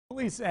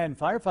Police and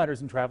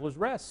firefighters in Travelers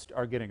Rest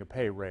are getting a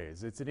pay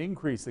raise. It's an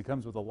increase that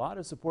comes with a lot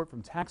of support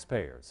from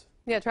taxpayers.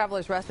 Yeah,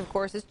 Travelers Rest, of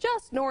course, is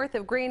just north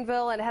of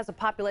Greenville and it has a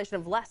population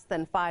of less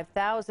than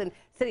 5,000.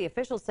 City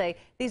officials say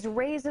these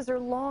raises are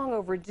long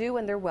overdue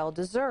and they're well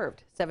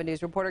deserved. 7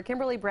 News reporter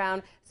Kimberly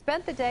Brown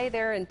spent the day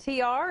there in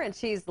TR and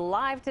she's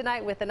live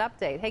tonight with an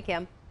update. Hey,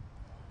 Kim.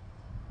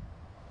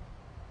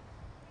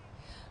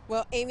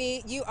 Well,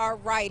 Amy, you are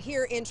right.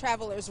 Here in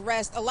Travelers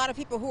Rest, a lot of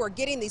people who are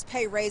getting these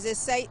pay raises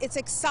say it's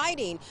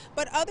exciting,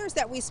 but others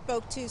that we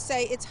spoke to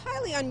say it's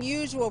highly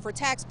unusual for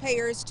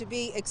taxpayers to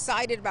be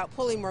excited about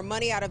pulling more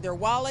money out of their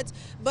wallets.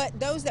 But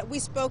those that we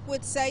spoke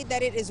with say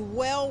that it is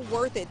well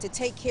worth it to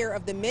take care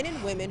of the men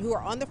and women who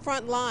are on the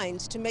front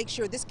lines to make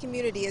sure this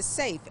community is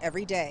safe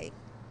every day.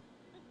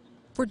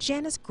 For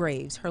Janice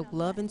Graves, her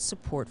love and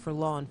support for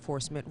law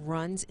enforcement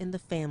runs in the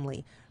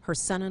family. Her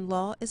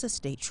son-in-law is a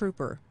state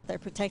trooper. They're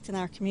protecting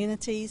our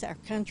communities, our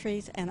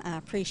countries, and I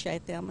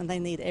appreciate them, and they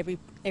need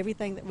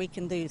everything that we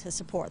can do to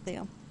support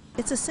them.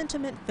 It's a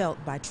sentiment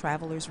felt by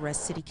Travelers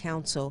Rest City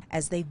Council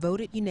as they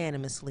voted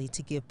unanimously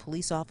to give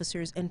police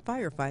officers and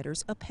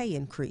firefighters a pay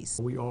increase.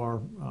 We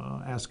are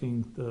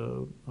asking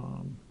the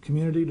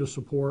community to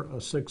support a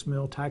 $6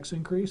 million tax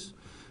increase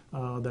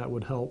that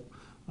would help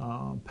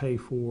pay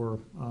for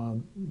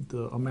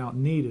the amount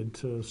needed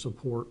to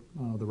support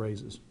the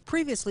raises.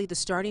 Previously, the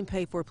starting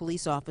pay for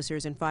police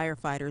officers and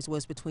firefighters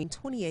was between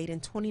 $28,000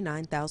 and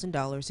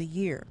 $29,000 a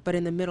year. But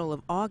in the middle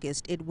of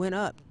August, it went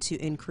up to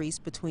increase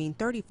between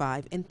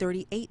 $35,000 and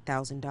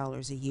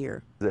 $38,000 a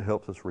year. It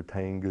helps us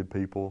retain good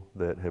people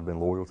that have been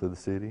loyal to the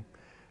city.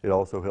 It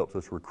also helps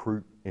us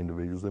recruit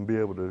individuals and be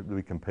able to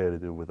be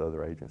competitive with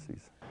other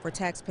agencies. For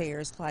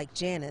taxpayers like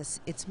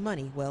Janice, it's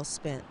money well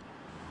spent.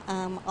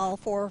 All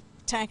for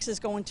taxes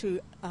going to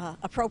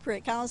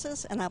appropriate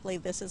causes, and I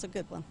believe this is a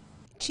good one.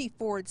 Chief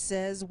Ford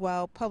says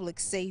while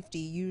public safety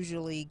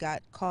usually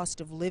got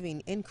cost of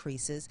living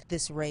increases,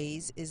 this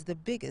raise is the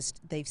biggest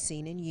they've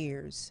seen in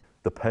years.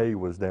 The pay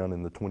was down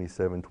in the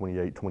 $27,000,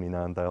 $28,000,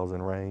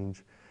 $29,000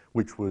 range,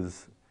 which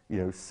was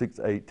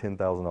 $6,000, $8,000,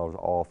 $10,000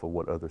 off of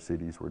what other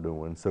cities were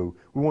doing. So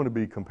we want to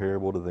be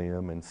comparable to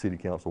them, and City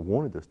Council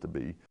wanted us to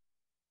be.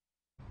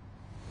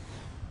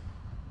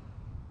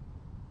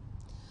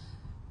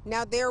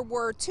 Now, there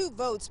were 2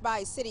 votes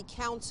by City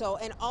Council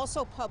and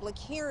also public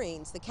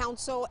hearings. The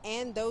council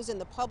and those in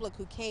the public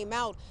who came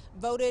out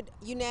voted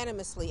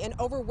unanimously and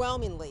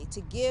overwhelmingly to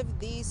give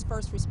these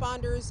first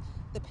responders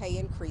the pay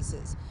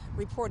increases.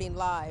 Reporting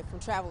live from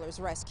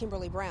Travelers Rest,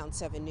 Kimberly Brown,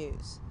 7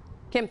 News.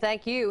 Kim,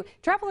 thank you.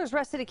 Travelers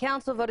Rest City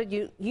Council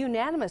voted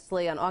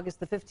unanimously on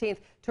August the 15th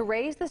to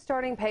raise the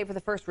starting pay for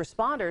the first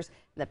responders.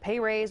 The pay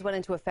raise went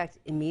into effect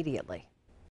immediately.